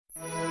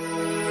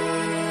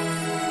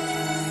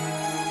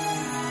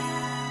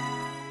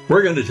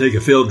We're going to take a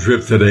field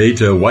trip today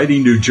to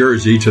Whiting, New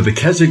Jersey, to the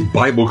Keswick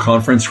Bible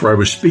Conference where I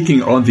was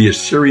speaking on the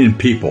Assyrian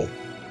people.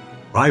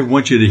 I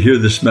want you to hear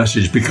this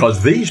message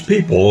because these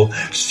people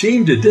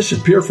seem to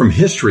disappear from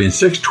history in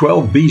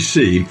 612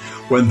 BC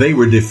when they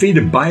were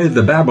defeated by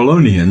the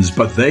Babylonians,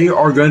 but they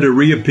are going to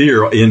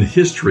reappear in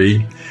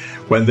history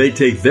when they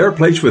take their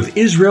place with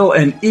Israel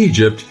and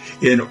Egypt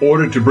in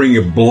order to bring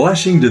a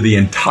blessing to the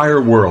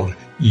entire world.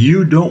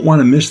 You don't want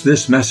to miss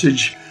this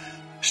message.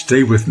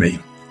 Stay with me.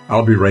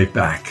 I'll be right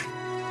back.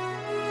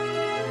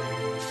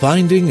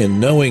 Finding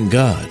and knowing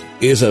God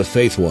is a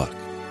faith walk.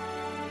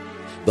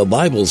 The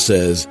Bible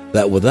says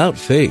that without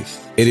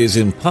faith, it is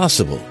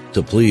impossible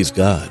to please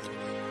God.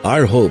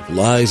 Our hope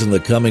lies in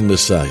the coming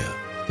Messiah,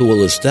 who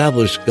will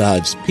establish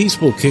God's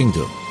peaceful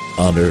kingdom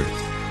on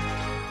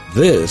earth.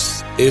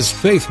 This is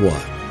Faith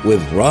Walk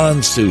with Ron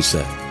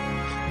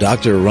Susak.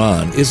 Dr.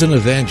 Ron is an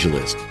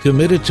evangelist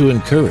committed to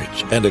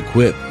encourage and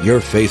equip your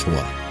faith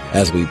walk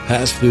as we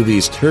pass through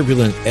these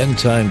turbulent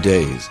end-time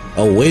days,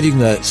 awaiting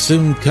that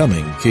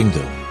soon-coming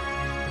kingdom.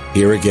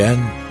 Here again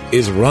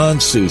is Ron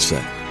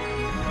Susak.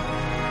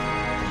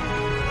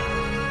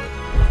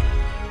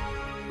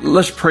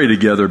 Let's pray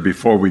together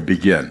before we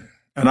begin,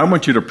 and I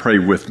want you to pray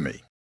with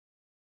me.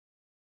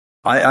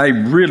 I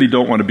really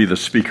don't want to be the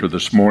speaker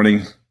this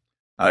morning.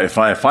 If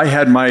I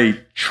had my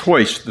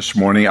choice this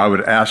morning, I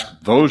would ask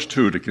those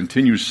two to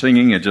continue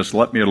singing and just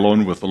let me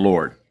alone with the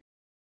Lord.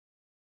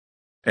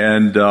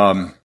 And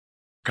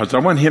because I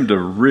want him to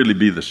really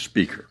be the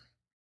speaker.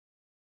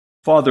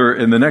 Father,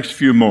 in the next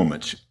few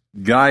moments,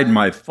 guide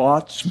my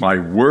thoughts, my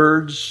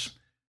words,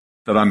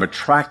 that I'm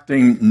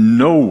attracting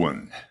no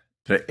one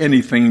to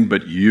anything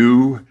but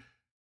you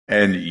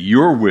and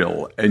your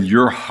will and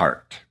your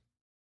heart.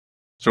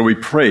 So we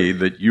pray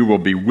that you will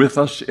be with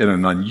us in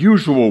an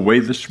unusual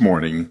way this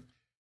morning,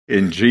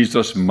 in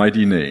Jesus'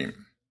 mighty name.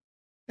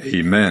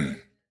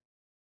 Amen.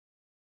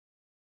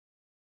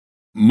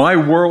 My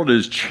world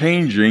is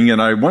changing,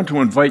 and I want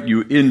to invite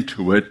you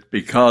into it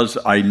because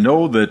I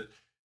know that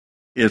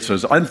it's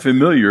as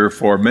unfamiliar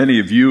for many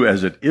of you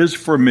as it is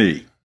for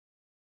me.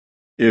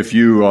 If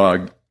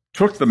you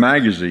took the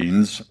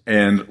magazines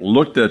and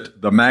looked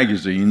at the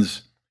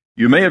magazines,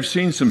 you may have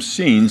seen some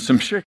scenes, some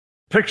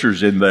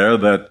pictures in there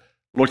that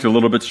looked a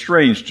little bit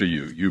strange to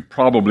you. You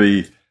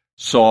probably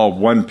saw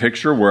one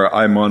picture where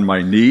I'm on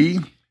my knee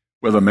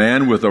with a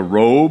man with a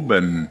robe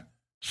and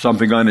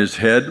something on his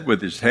head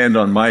with his hand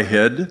on my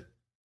head.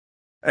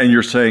 And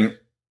you're saying,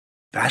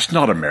 that's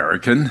not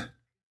American.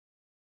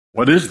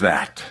 What is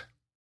that?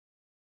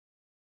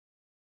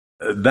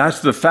 That's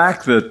the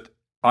fact that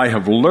I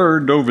have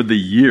learned over the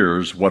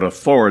years what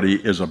authority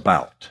is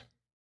about.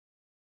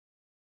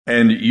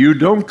 And you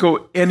don't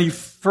go any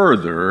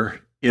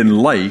further in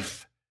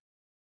life.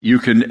 You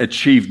can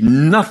achieve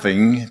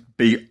nothing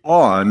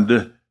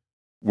beyond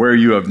where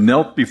you have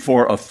knelt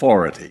before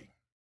authority.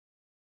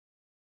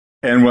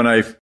 And when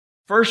I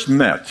first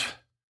met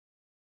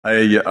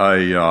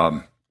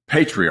a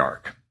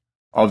patriarch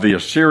of the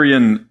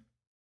Assyrian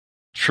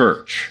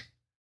church,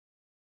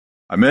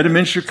 I met him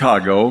in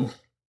Chicago,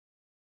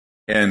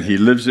 and he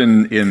lived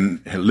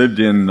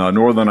in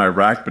northern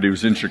Iraq, but he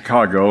was in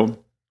Chicago.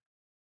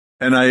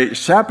 And I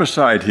sat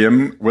beside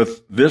him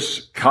with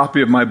this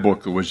copy of my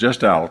book that was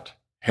just out,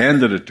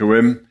 handed it to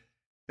him,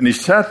 and he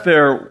sat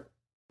there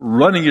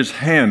running his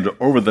hand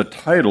over the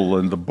title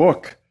and the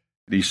book,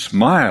 and he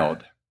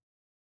smiled.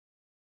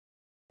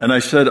 And I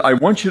said, I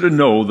want you to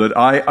know that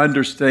I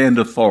understand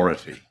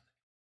authority.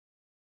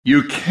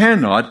 You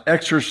cannot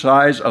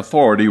exercise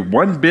authority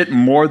one bit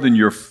more than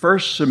you're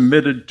first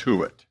submitted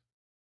to it.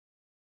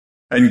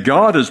 And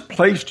God has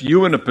placed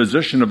you in a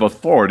position of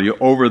authority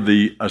over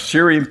the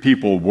Assyrian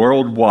people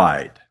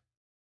worldwide.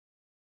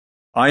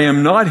 I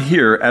am not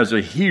here as a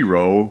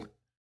hero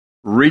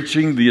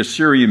reaching the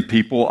Assyrian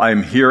people. I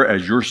am here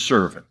as your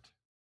servant.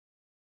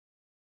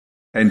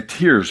 And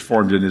tears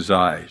formed in his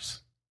eyes.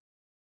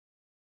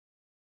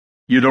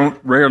 You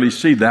don't rarely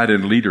see that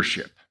in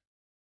leadership.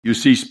 You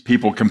see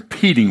people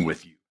competing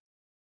with you.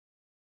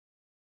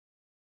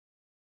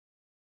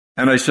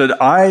 And I said,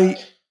 I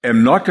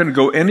am not going to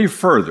go any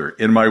further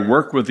in my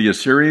work with the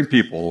Assyrian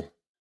people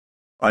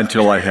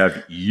until I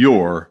have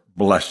your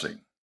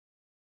blessing.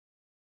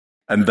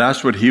 And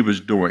that's what he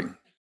was doing.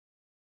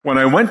 When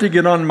I went to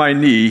get on my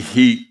knee,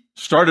 he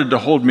started to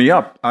hold me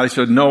up. I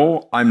said,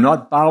 no, I'm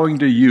not bowing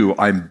to you.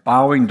 I'm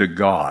bowing to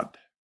God.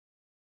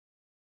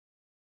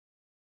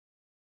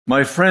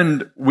 My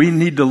friend, we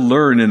need to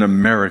learn in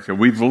America.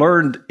 We've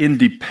learned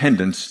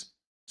independence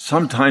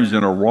sometimes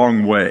in a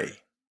wrong way.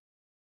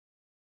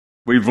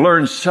 We've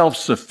learned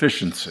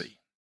self-sufficiency.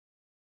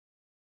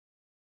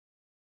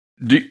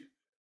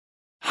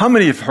 How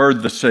many have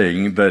heard the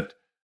saying that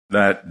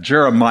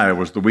Jeremiah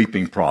was the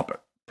weeping prophet?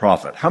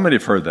 How many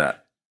have heard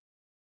that?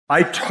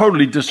 I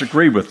totally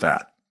disagree with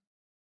that.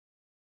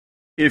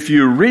 If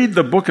you read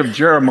the book of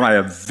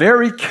Jeremiah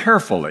very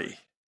carefully,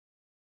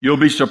 you'll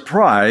be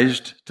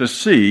surprised to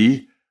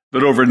see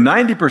that over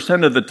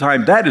 90% of the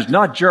time, that is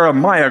not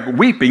Jeremiah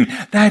weeping,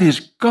 that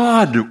is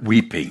God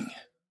weeping.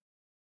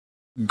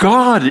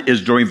 God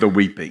is doing the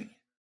weeping.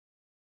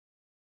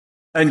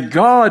 And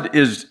God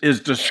is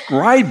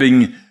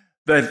describing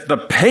that the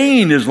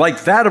pain is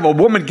like that of a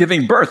woman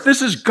giving birth.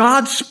 This is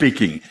God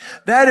speaking.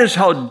 That is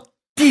how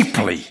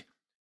deeply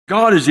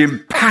God is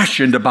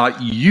impassioned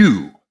about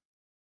you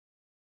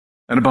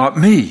and about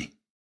me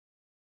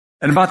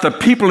and about the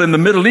people in the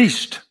Middle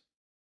East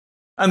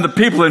and the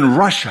people in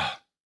Russia.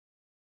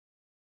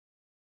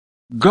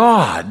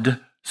 God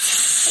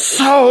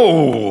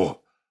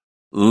so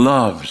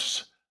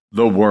loves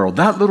the world.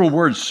 That little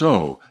word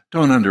 "so,"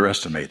 don't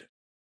underestimate it.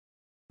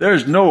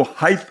 There's no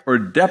height or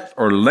depth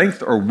or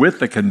length or width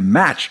that can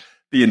match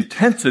the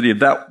intensity of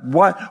that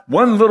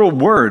one little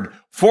word.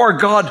 For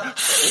God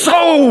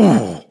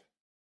so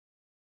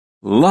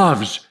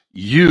loves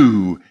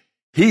you.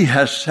 He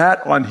has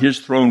sat on his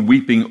throne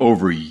weeping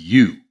over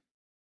you.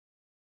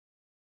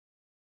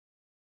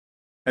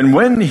 And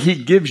when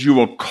he gives you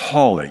a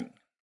calling,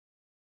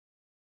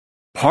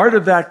 part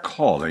of that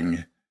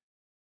calling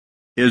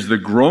is the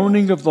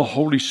groaning of the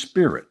Holy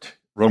Spirit,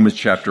 Romans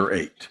chapter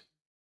 8,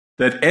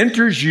 that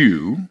enters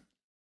you,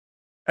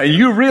 and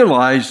you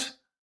realize,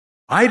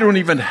 I don't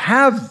even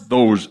have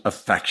those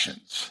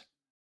affections.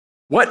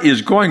 What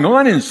is going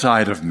on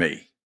inside of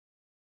me?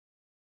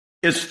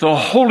 It's the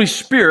Holy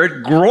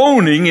Spirit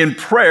groaning in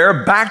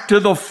prayer back to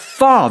the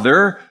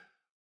Father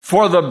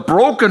for the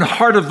broken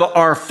heart of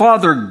our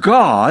Father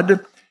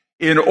God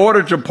in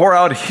order to pour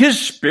out his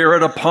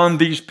Spirit upon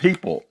these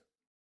people.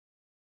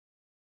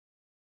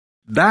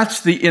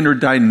 That's the inner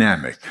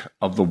dynamic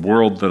of the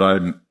world that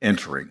I'm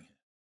entering.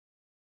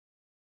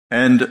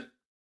 And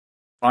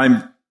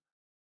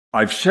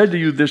I've said to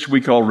you this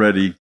week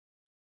already,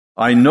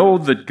 I know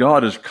that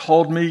God has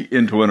called me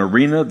into an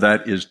arena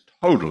that is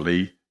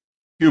totally,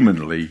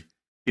 humanly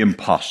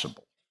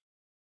impossible.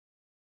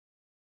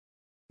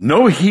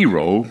 No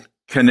hero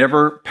can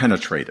ever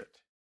penetrate it.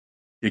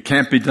 It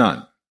can't be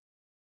done.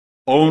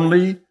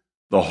 Only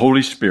the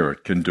Holy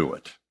Spirit can do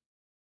it.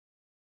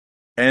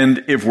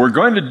 And if we're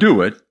going to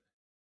do it,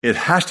 it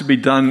has to be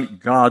done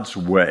God's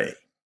way.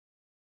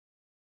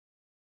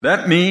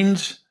 That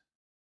means,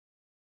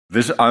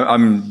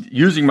 I'm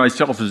using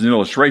myself as an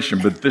illustration,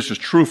 but this is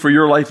true for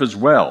your life as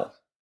well.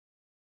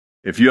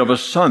 If you have a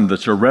son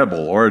that's a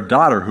rebel or a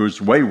daughter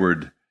who's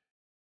wayward,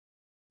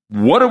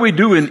 what do we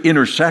do in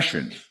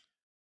intercession?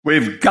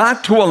 We've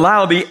got to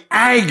allow the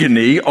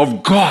agony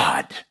of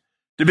God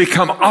to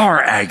become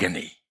our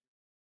agony.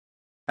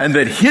 And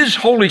that his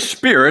Holy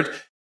Spirit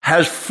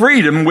has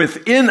freedom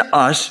within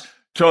us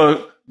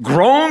to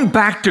groan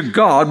back to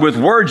God with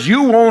words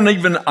you won't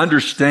even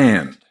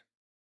understand.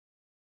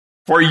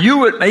 For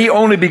you, it may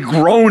only be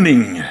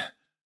groaning,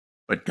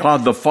 but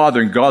God the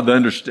Father and God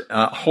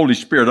the Holy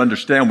Spirit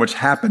understand what's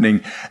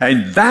happening,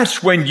 and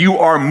that's when you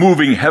are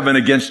moving heaven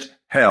against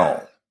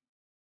hell.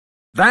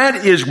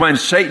 That is when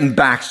Satan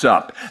backs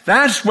up.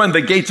 That's when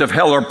the gates of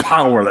hell are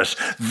powerless.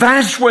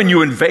 That's when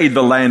you invade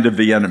the land of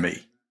the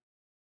enemy.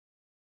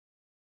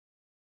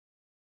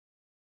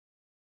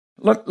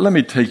 Let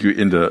me take you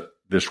into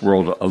this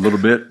world a little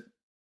bit.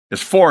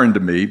 It's foreign to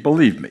me,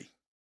 believe me.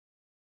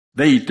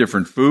 They eat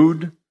different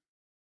food.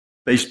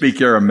 They speak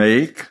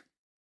Aramaic.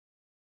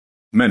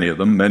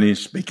 Many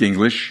speak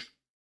English.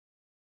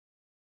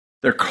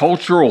 Their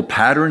cultural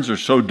patterns are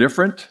so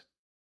different.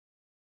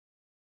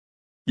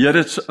 Yet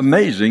it's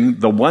amazing,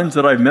 the ones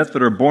that I've met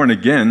that are born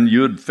again,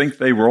 you'd think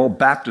they were all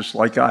Baptists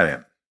like I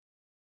am.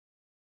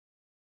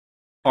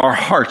 Our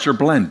hearts are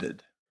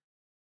blended.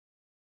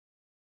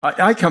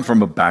 I come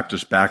from a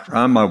Baptist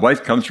background. My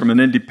wife comes from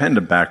an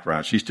independent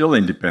background. She's still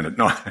independent.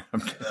 No,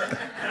 I'm kidding.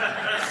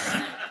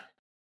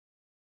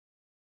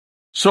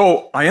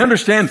 So I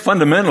understand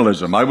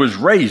fundamentalism. I was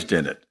raised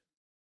in it.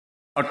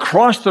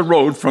 Across the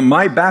road from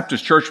my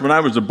Baptist church when I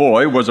was a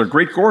boy was a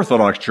Greek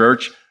Orthodox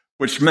church,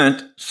 which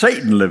meant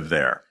Satan lived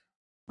there,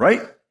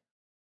 right?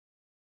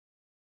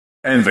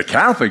 And the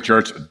Catholic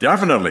Church,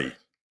 definitely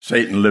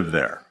Satan lived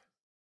there.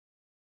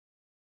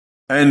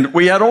 And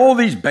we had all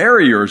these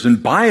barriers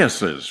and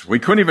biases. We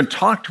couldn't even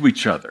talk to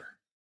each other.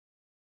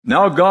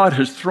 Now God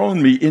has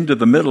thrown me into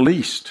the Middle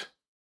East,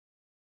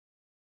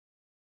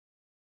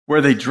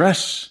 where they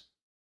dress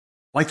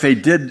like they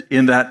did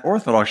in that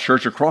Orthodox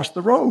church across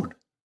the road,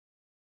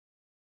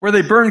 where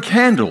they burn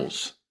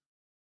candles.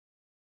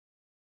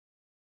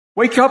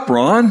 Wake up,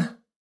 Ron.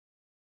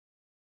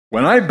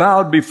 When I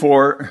bowed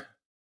before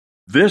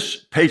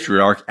this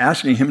patriarch,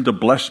 asking him to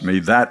bless me,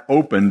 that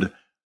opened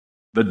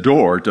the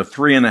door to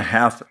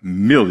 3.5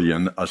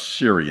 million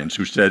Assyrians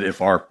who said,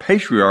 if our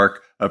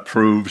patriarch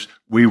approves,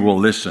 we will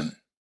listen.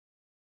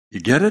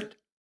 You get it?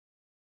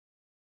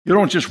 You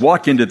don't just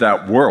walk into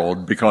that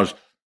world because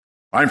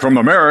I'm from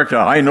America,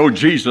 I know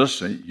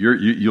Jesus.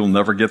 You'll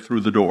never get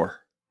through the door.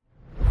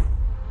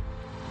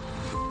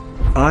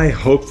 I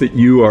hope that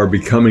you are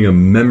becoming a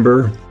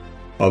member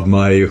of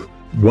my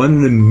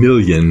 1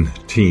 million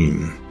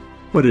team.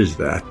 What is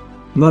that?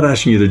 I'm not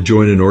asking you to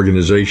join an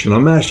organization.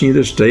 I'm asking you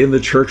to stay in the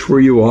church where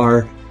you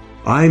are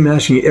I'm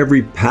asking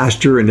every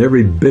pastor and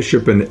every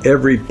bishop and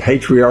every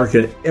patriarch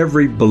and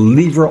every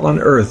believer on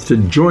earth to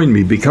join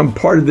me, become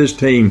part of this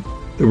team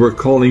that we're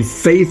calling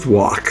Faith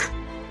Walk.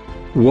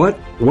 What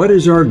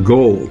is our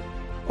goal?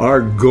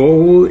 Our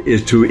goal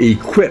is to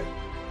equip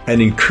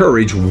and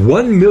encourage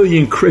 1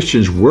 million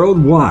Christians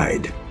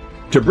worldwide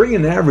to bring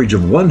an average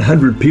of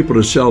 100 people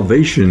to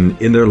salvation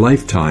in their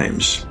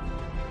lifetimes.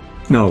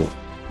 Now,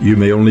 you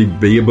may only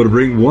be able to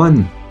bring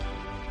one,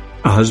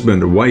 a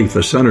husband, a wife,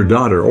 a son or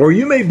daughter, or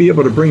you may be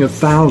able to bring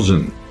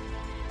 1,000.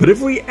 But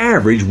if we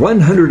average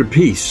 100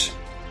 apiece,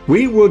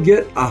 we will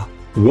get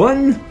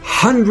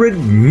 100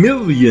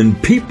 million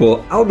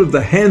people out of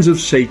the hands of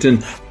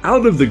Satan,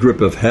 out of the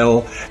grip of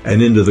hell,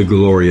 and into the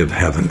glory of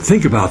heaven.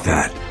 Think about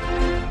that.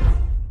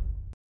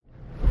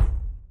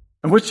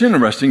 And what's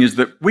interesting is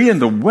that we in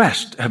the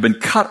West have been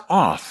cut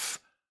off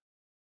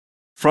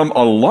from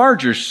a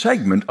larger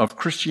segment of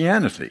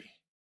Christianity.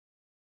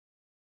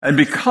 And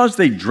because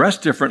they dress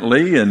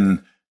differently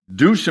and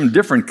do some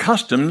different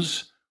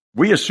customs,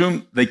 we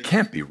assume they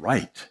can't be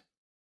right.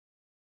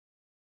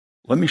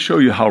 Let me show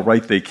you how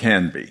right they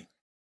can be.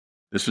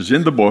 This is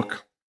in the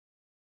book,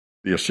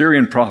 The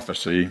Assyrian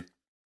Prophecy.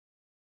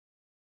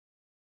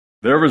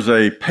 There was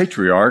a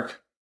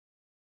patriarch,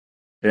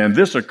 and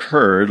this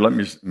occurred, let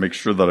me make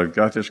sure that I've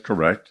got this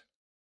correct.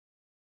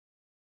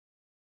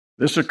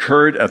 This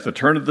occurred at the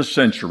turn of the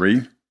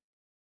century.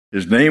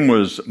 His name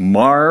was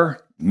Mar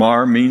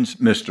means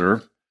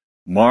Mr.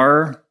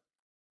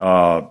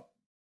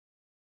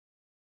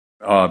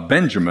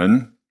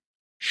 Benjamin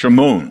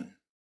Shamoun.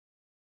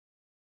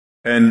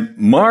 And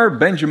Mar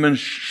Benjamin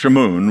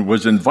Shamoun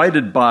was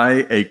invited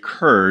by a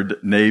Kurd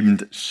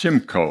named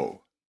Simco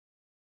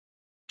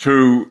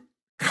to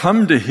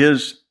come to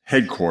his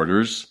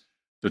headquarters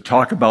to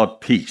talk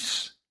about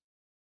peace.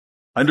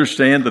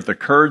 Understand that the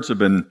Kurds have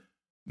been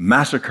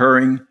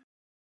massacring,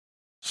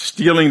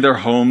 stealing their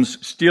homes,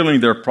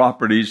 stealing their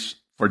properties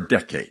for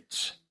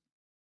decades.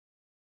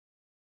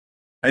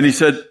 And he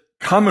said,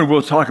 come and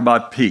we'll talk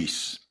about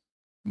peace.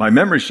 My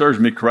memory serves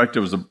me correct,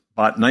 it was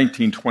about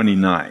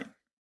 1929.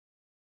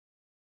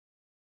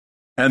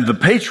 And the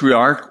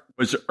patriarch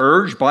was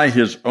urged by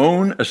his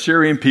own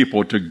Assyrian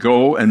people to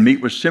go and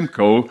meet with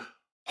Simco.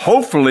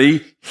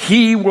 Hopefully,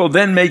 he will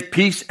then make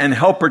peace and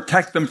help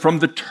protect them from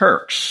the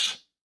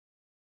Turks.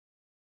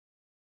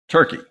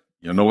 Turkey,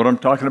 you know what I'm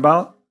talking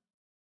about?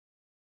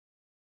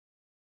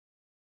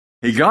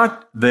 He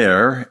got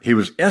there, he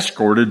was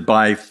escorted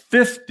by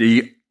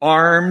 50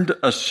 armed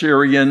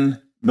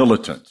Assyrian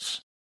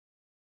militants.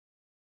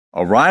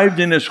 Arrived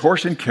in his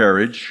horse and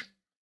carriage,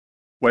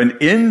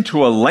 went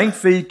into a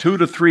lengthy 2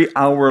 to 3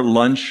 hour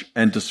lunch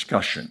and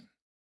discussion.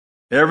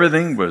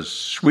 Everything was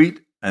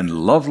sweet and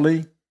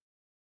lovely.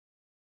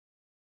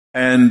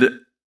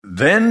 And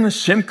then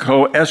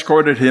Simco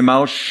escorted him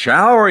out,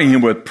 showering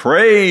him with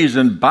praise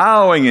and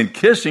bowing and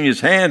kissing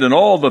his hand and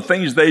all the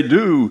things they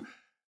do.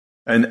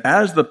 And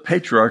as the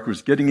patriarch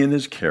was getting in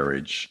his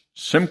carriage,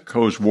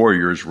 Simcoe's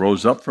warriors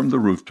rose up from the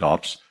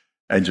rooftops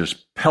and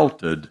just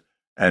pelted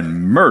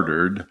and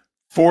murdered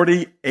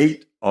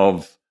 48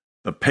 of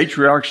the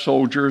patriarch's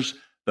soldiers.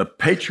 The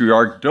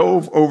patriarch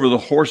dove over the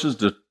horses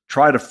to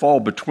try to fall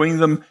between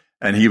them,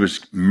 and he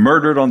was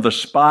murdered on the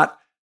spot.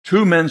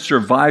 2 men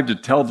survived to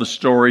tell the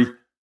story,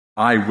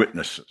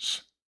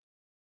 eyewitnesses.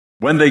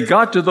 When they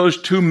got to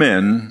those 2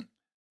 men,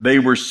 they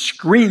were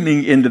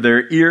screaming into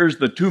their ears.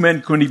 The 2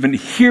 men couldn't even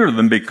hear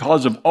them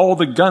because of all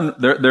the gun.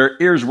 Their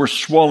ears were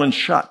swollen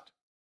shut.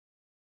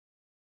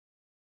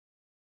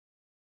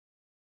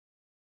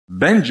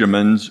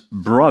 Benjamin's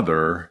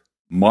brother,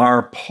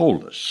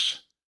 Marpolis,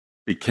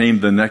 became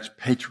the next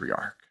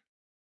patriarch.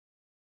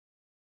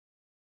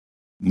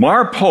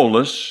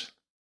 Marpolis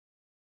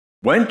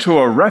went to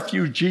a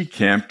refugee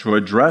camp to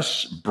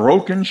address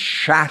broken,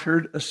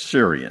 shattered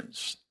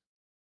Assyrians.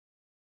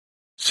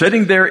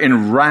 Sitting there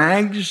in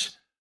rags,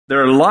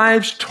 their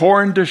lives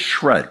torn to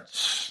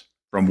shreds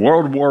from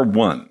World War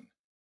I.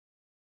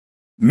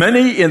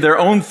 Many in their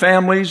own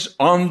families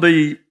on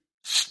the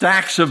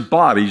stacks of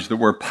bodies that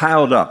were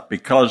piled up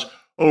because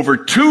over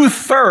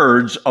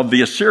 2/3 of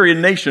the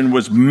Assyrian nation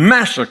was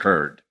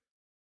massacred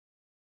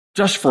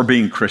just for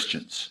being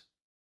Christians.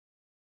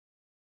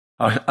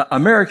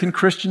 American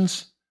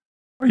Christians,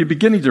 are you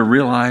beginning to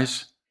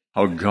realize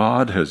how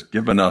God has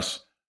given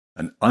us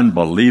an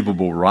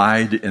unbelievable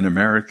ride in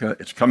America?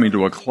 It's coming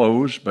to a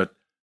close, but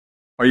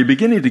are you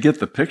beginning to get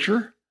the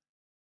picture?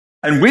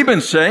 And we've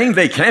been saying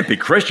they can't be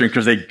Christian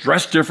because they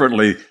dress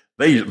differently.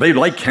 They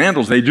light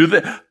candles. They do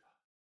that.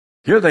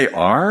 Here they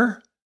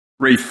are,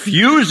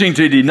 refusing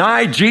to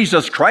deny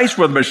Jesus Christ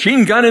with a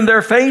machine gun in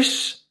their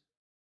face.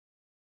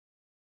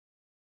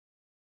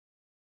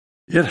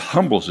 It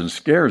humbles and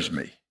scares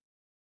me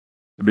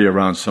to be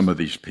around some of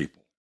these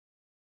people.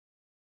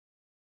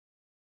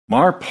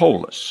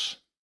 Marpolis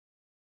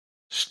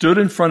stood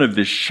in front of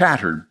this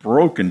shattered,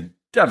 broken,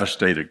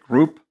 devastated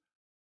group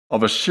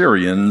of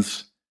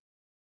Assyrians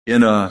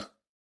in a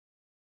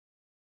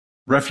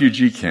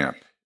refugee camp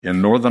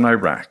in northern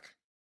Iraq.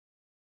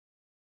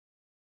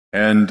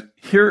 And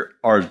here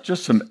are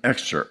just some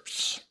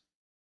excerpts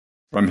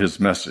from his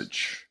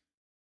message.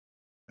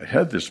 I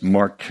had this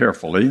marked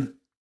carefully,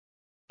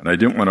 and I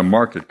didn't want to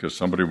mark it because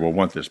somebody will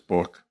want this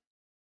book.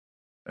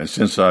 And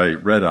since I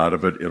read out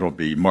of it, it'll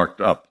be marked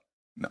up.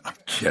 No, I'm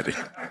kidding.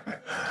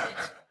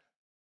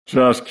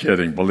 Just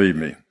kidding, believe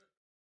me.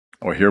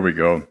 Oh, here we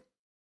go.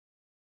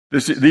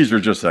 These are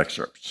just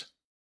excerpts.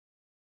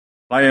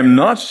 I am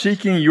not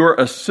seeking your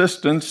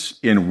assistance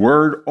in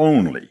word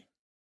only.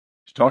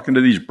 He's talking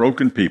to these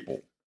broken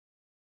people.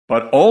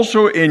 But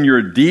also in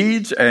your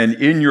deeds and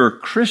in your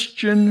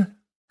Christian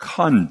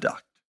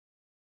conduct.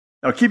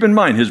 Now keep in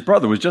mind, his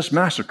brother was just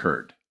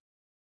massacred.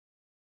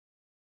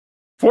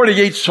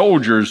 48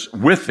 soldiers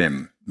with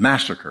him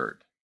massacred.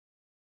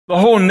 The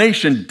whole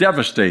nation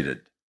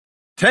devastated.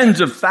 Tens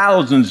of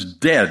thousands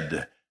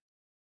dead.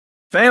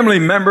 Family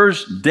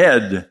members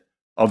dead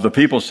of the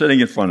people sitting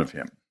in front of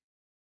him.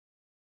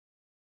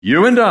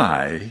 You and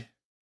I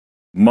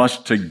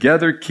must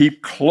together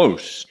keep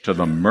close to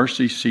the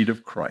mercy seat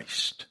of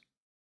Christ.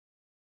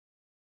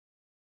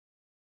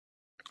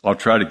 I'll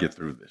try to get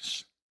through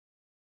this.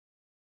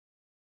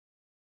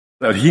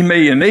 That he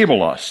may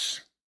enable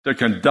us to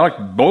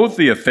conduct both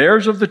the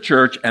affairs of the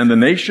church and the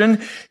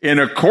nation in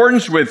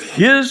accordance with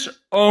his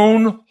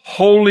own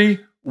holy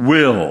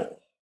will.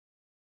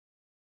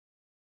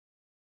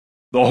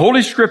 The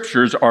Holy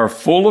Scriptures are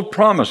full of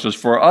promises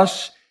for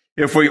us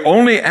if we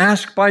only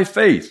ask by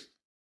faith.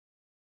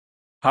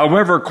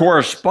 However,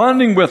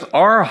 corresponding with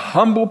our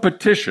humble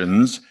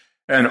petitions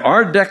and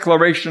our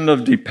declaration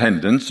of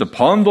dependence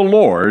upon the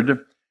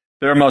Lord,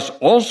 there must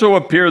also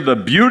appear the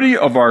beauty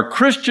of our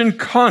Christian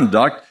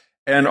conduct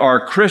and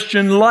our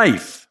Christian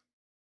life.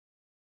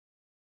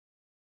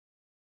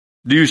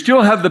 Do you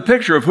still have the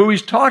picture of who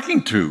he's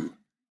talking to?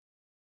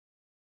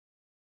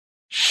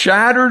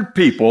 Shattered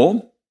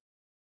people.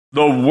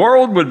 The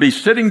world would be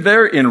sitting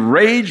there in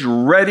rage,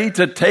 ready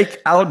to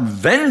take out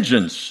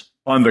vengeance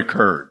on the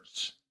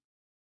Kurds.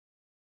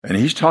 And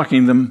he's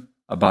talking to them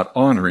about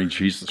honoring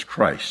Jesus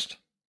Christ.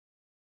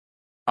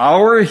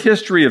 Our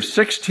history of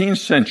 16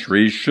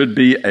 centuries should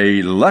be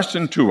a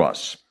lesson to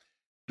us.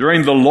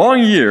 During the long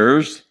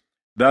years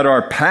that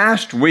are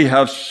past, we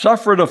have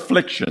suffered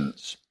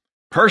afflictions,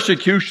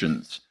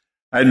 persecutions,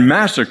 and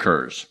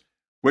massacres,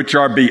 which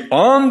are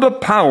beyond the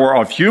power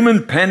of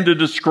human pen to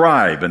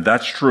describe, and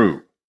that's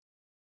true.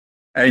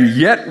 And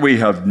yet we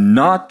have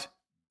not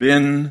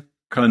been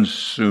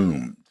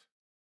consumed.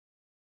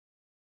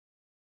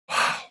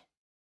 Wow.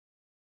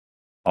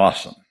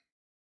 Awesome.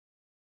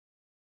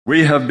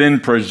 We have been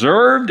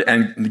preserved,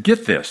 and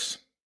get this.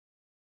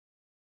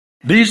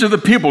 These are the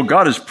people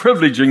God is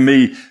privileging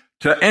me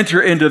to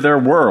enter into their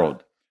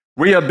world.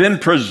 We have been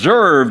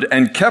preserved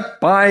and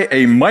kept by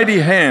a mighty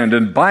hand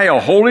and by a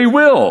holy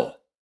will.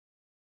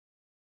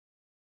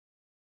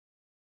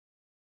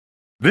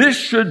 This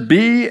should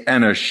be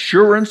an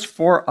assurance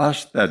for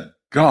us that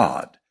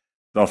God,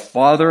 the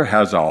Father,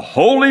 has a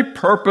holy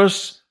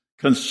purpose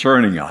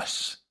concerning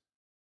us.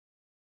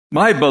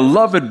 My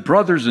beloved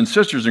brothers and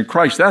sisters in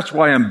Christ, that's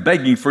why I'm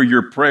begging for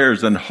your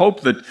prayers and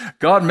hope that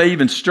God may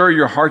even stir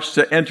your hearts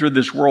to enter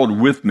this world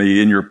with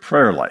me in your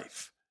prayer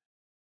life.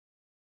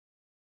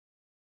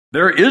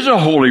 There is a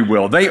holy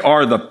will. They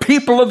are the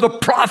people of the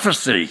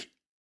prophecy.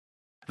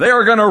 They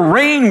are going to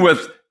reign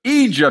with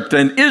Egypt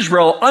and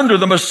Israel under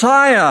the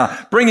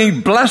Messiah,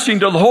 bringing blessing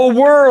to the whole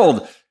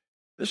world.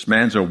 This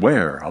man's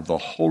aware of the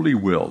holy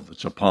will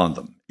that's upon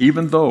them,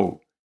 even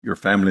though your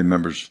family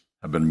members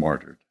have been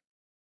martyred.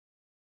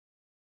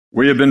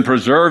 We have been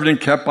preserved and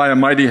kept by a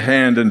mighty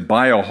hand and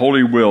by a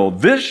holy will.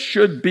 This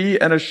should be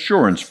an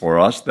assurance for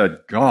us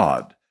that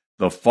God,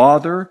 the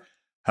Father,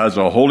 has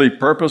a holy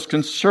purpose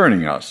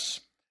concerning us.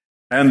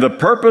 And the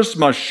purpose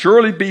must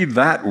surely be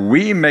that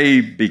we may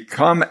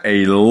become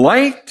a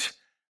light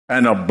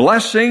and a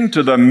blessing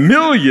to the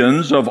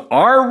millions of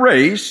our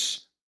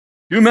race,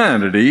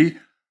 humanity,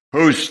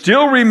 who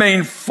still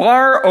remain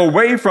far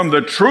away from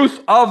the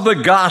truth of the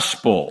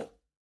gospel.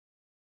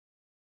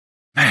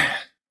 Man.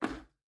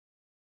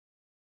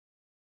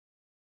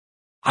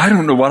 I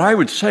don't know what I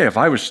would say if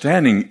I was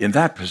standing in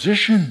that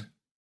position.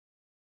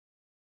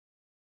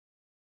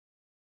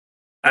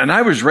 And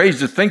I was raised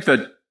to think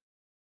that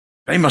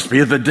they must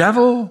be the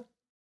devil.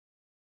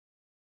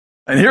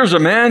 And here's a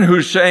man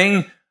who's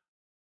saying,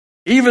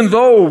 even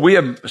though we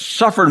have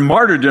suffered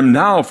martyrdom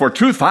now for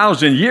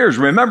 2,000 years,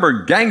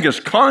 remember Genghis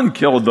Khan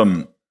killed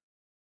them.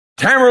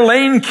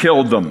 Tamerlane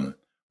killed them.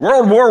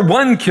 World War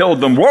I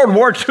killed them. World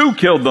War II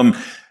killed them.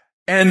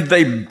 And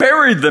they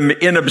buried them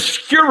in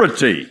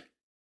obscurity.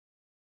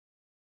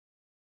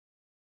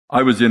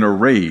 I was in a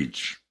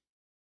rage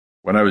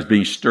when I was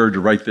being stirred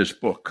to write this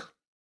book.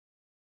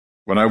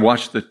 When I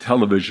watched the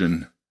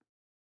television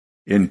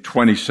in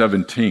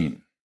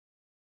 2017,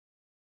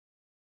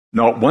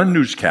 not one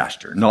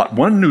newscaster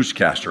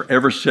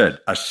ever said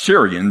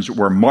Assyrians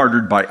were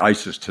martyred by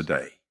ISIS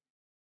today.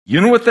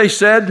 You know what they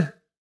said?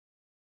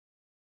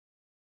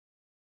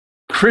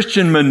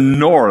 Christian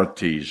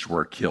minorities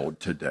were killed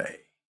today.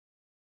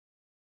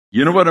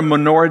 You know what a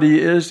minority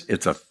is?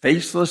 It's a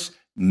faceless,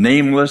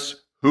 nameless,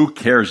 who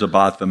cares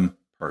about them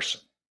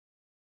person.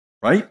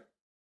 Right?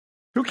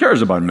 Who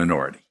cares about a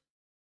minority?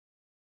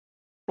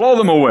 Blow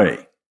them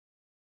away.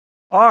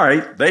 All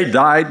right, they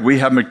died, we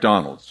have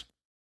McDonald's.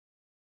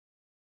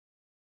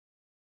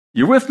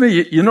 You with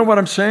me? You know what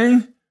I'm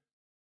saying?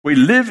 We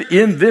live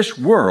in this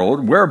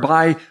world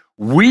whereby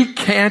we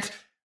can't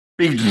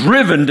be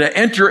driven to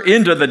enter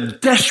into the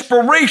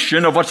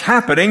desperation of what's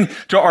happening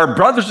to our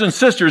brothers and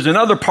sisters in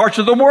other parts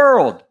of the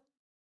world.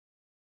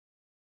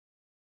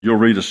 You'll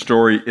read a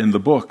story in the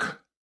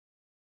book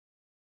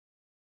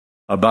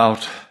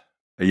about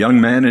a young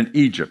man in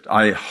Egypt.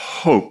 I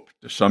hope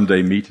to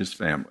someday meet his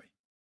family.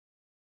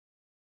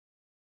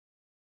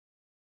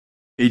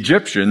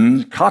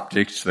 Egyptian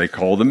Coptics, they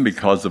call them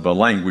because of a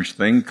language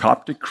thing.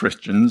 Coptic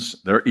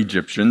Christians, they're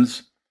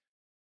Egyptians.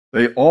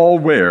 They all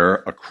wear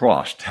a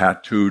cross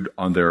tattooed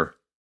on their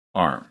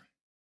arm,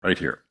 right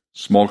here,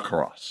 small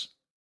cross.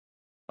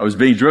 I was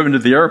being driven to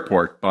the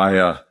airport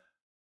by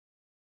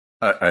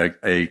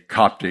a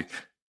Coptic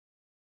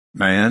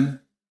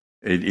man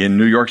in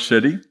New York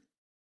City.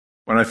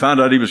 When I found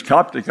out he was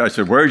Coptic, I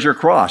said, "Where's your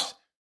cross?"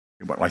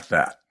 He went like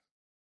that.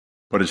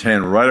 Put his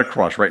hand right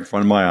across, right in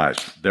front of my eyes.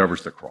 There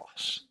was the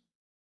cross.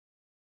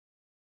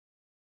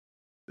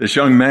 This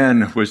young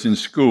man was in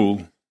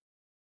school,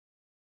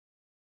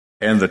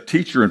 and the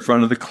teacher in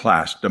front of the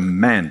class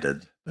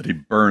demanded that he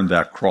burn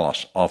that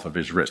cross off of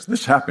his wrist.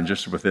 This happened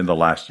just within the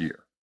last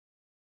year.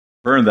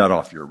 Burn that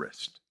off your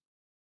wrist.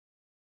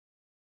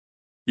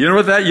 You know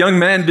what that young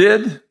man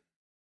did?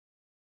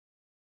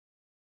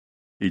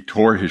 He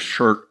tore his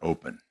shirt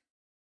open,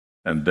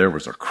 and there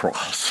was a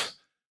cross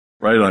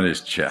right on his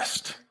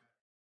chest.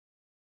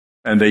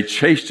 And they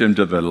chased him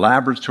to the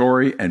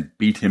laboratory and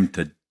beat him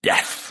to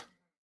death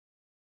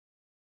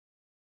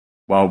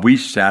while we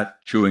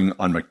sat chewing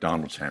on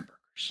McDonald's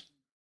hamburgers.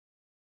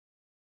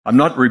 I'm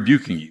not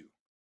rebuking you.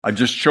 I'm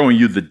just showing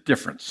you the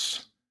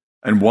difference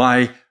and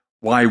why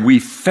we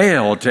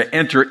fail to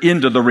enter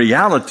into the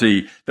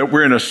reality that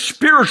we're in a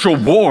spiritual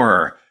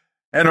war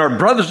and our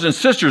brothers and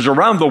sisters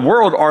around the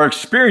world are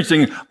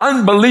experiencing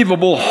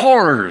unbelievable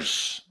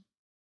horrors.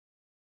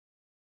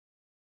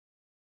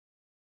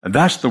 And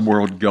that's the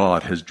world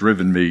God has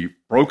driven me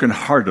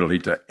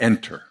brokenheartedly to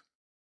enter.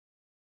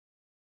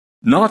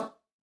 Not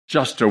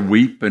just to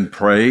weep and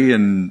pray,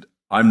 and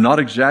I'm not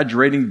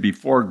exaggerating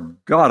before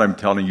God. I'm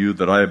telling you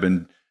that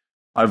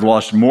I've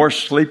lost more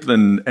sleep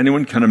than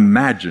anyone can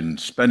imagine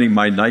spending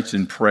my nights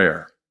in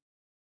prayer,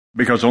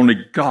 because only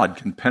God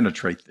can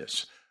penetrate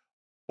this.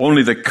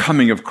 Only the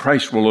coming of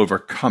Christ will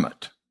overcome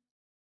it.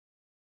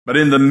 But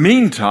in the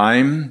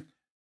meantime,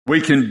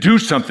 we can do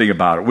something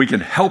about it. We can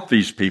help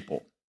these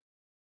people.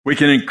 We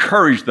can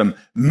encourage them.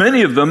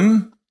 Many of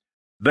them,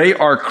 they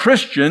are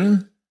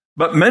Christian,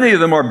 but many of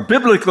them are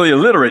biblically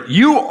illiterate.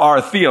 You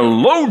are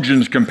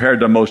theologians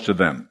compared to most of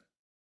them.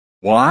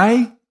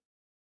 Why?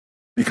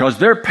 Because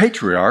their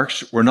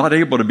patriarchs were not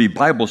able to be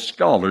Bible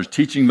scholars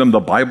teaching them the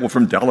Bible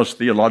from Dallas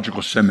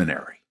Theological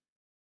Seminary.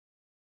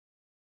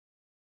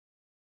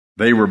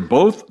 They were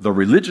both the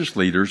religious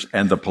leaders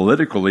and the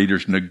political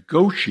leaders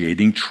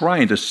negotiating,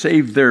 trying to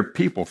save their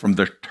people from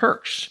the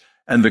Turks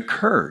and the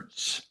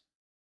Kurds,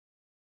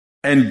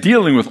 and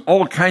dealing with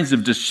all kinds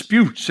of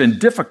disputes and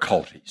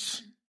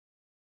difficulties.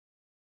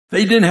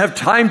 They didn't have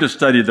time to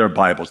study their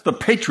Bibles. The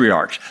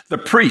patriarchs, the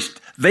priests,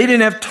 they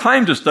didn't have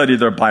time to study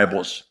their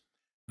Bibles.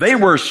 They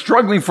were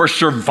struggling for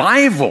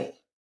survival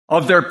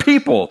of their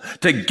people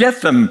to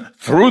get them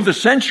through the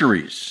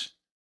centuries.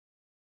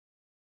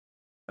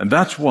 And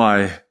that's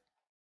why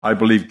I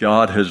believe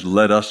God has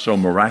led us so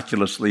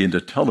miraculously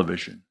into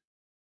television.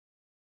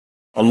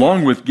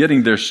 Along with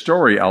getting their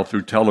story out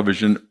through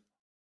television,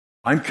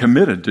 I'm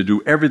committed to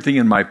do everything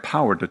in my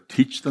power to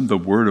teach them the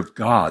Word of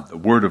God, the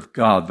Word of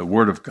God, the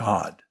Word of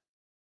God.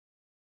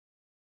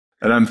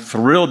 And I'm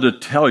thrilled to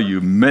tell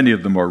you many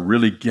of them are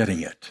really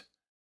getting it.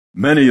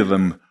 Many of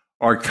them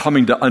are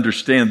coming to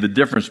understand the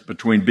difference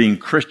between being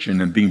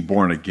Christian and being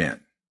born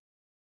again.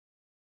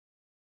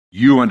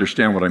 You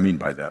understand what I mean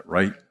by that,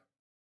 right?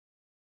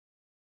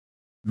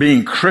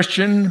 Being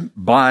Christian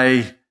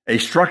by a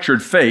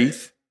structured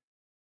faith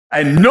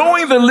and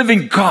knowing the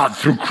living God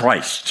through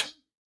Christ.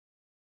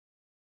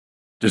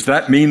 Does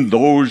that mean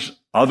those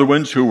other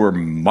ones who were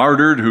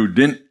martyred, who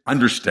didn't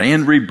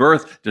understand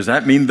rebirth, does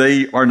that mean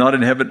they are not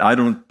in heaven? I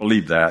don't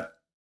believe that.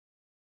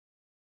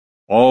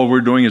 All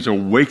we're doing is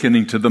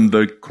awakening to them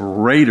the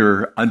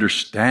greater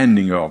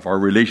understanding of our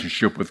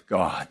relationship with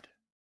God.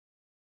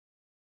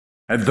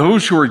 And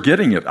those who are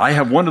getting it, I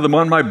have one of them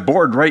on my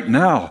board right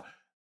now.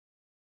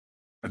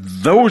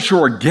 Those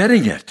who are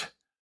getting it,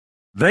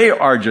 they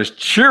are just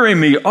cheering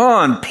me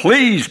on.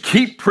 Please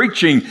keep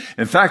preaching.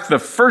 In fact, the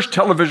first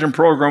television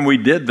program we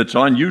did that's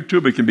on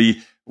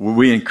YouTube,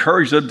 we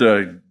encourage them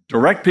to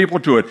direct people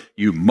to it.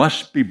 You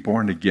must be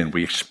born again.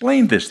 We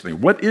explain this thing.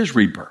 What is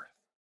rebirth?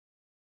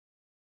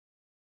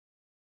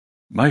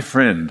 My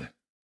friend,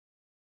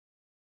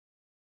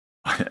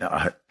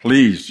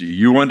 please,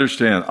 you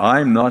understand,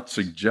 I'm not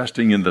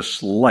suggesting in the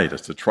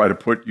slightest to try to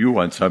put you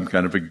on some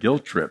kind of a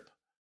guilt trip.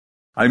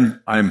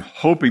 I'm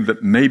hoping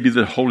that maybe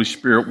the Holy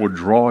Spirit will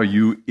draw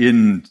you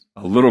in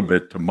a little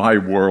bit to my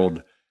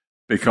world,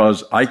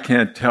 because I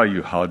can't tell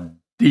you how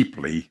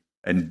deeply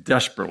and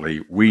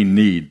desperately we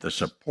need the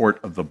support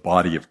of the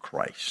body of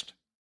Christ.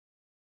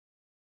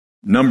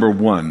 Number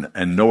one,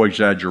 and no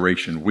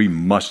exaggeration, we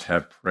must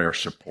have prayer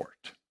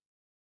support.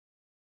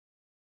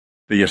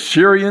 The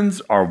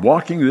Assyrians are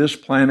walking this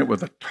planet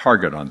with a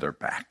target on their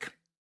back.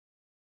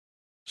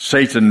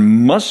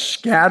 Satan must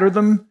scatter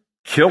them,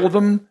 kill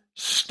them,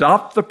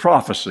 stop the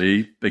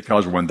prophecy,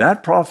 because when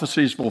that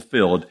prophecy is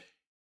fulfilled,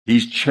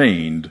 he's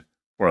chained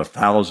for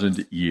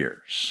 1,000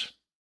 years.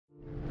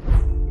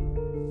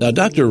 Now,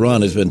 Dr.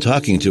 Ron has been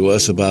talking to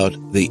us about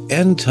the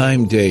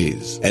end-time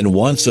days and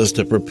wants us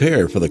to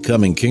prepare for the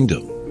coming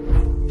kingdom.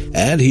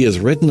 And he has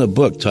written a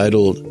book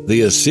titled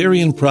The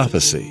Assyrian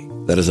Prophecy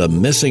that is a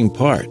missing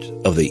part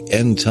of the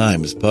end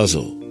times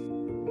puzzle.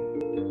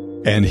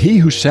 And he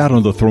who sat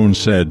on the throne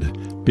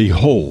said,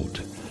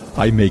 Behold,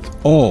 I make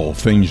all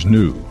things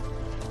new.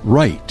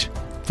 Write,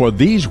 for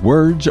these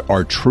words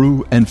are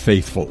true and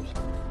faithful.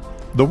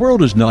 The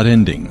world is not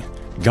ending.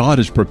 God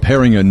is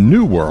preparing a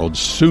new world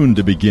soon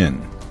to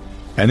begin.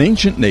 An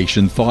ancient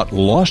nation thought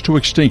lost to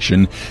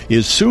extinction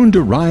is soon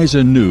to rise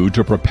anew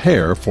to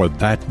prepare for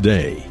that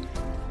day.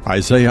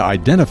 Isaiah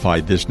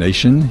identified this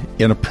nation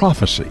in a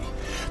prophecy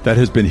that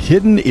has been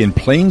hidden in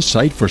plain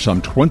sight for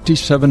some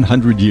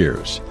 2,700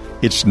 years.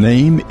 Its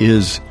name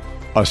is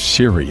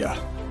Assyria.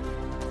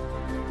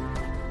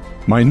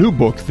 My new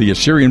book, The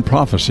Assyrian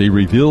Prophecy,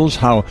 reveals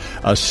how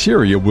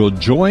Assyria will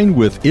join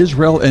with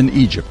Israel and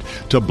Egypt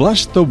to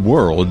bless the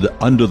world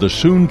under the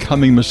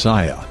soon-coming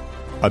Messiah.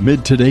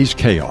 Amid today's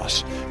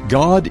chaos,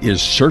 God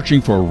is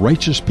searching for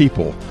righteous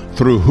people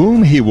through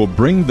whom he will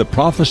bring the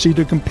prophecy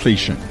to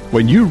completion.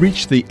 When you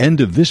reach the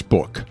end of this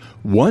book,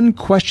 one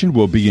question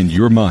will be in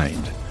your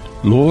mind.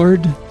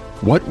 Lord,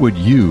 what would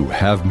you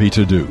have me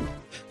to do?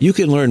 You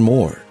can learn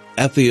more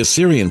at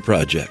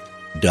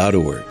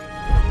theassyrianproject.org.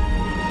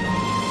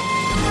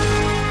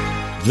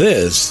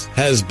 This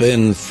has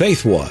been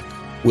Faith Walk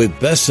with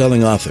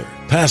best-selling author,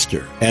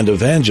 pastor, and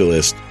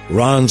evangelist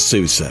Ron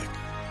Susek.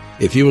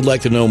 If you would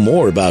like to know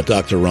more about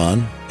Dr.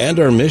 Ron and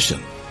our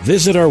mission,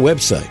 visit our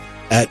website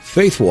at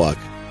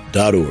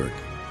faithwalk.org.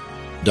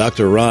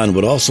 Dr. Ron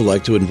would also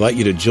like to invite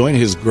you to join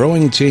his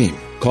growing team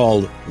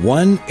called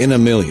 1 in a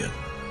Million.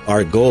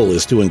 Our goal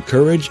is to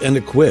encourage and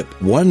equip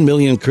 1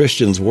 million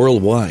Christians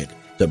worldwide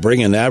to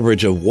bring an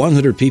average of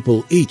 100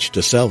 people each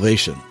to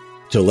salvation.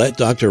 To let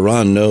Dr.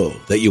 Ron know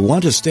that you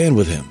want to stand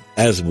with him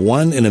as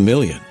 1 in a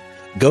million,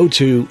 go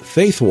to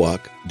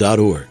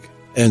faithwalk.org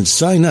and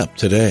sign up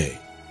today.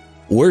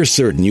 We're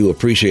certain you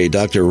appreciate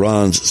Dr.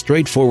 Ron's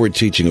straightforward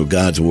teaching of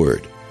God's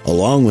Word,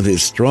 along with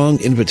his strong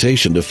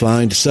invitation to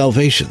find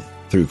salvation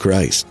through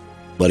Christ.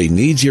 But he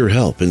needs your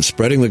help in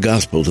spreading the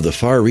gospel to the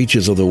far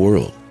reaches of the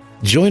world.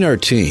 Join our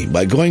team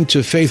by going to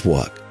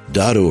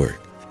faithwalk.org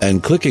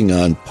and clicking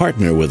on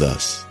Partner with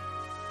Us.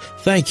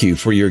 Thank you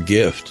for your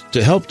gift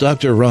to help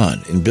Dr.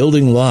 Ron in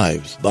building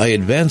lives by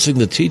advancing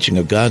the teaching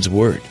of God's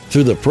Word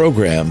through the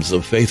programs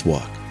of Faith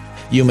Walk.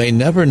 You may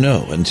never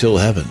know until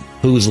heaven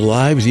whose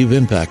lives you've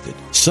impacted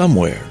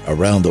somewhere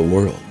around the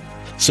world.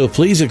 So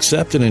please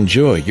accept and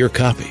enjoy your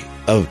copy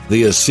of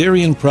The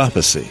Assyrian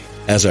Prophecy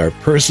as our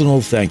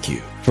personal thank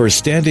you for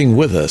standing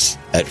with us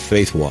at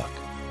Faith Walk.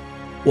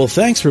 Well,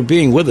 thanks for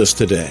being with us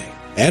today,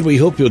 and we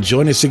hope you'll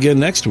join us again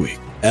next week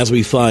as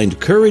we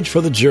find courage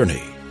for the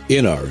journey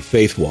in our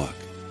Faith Walk.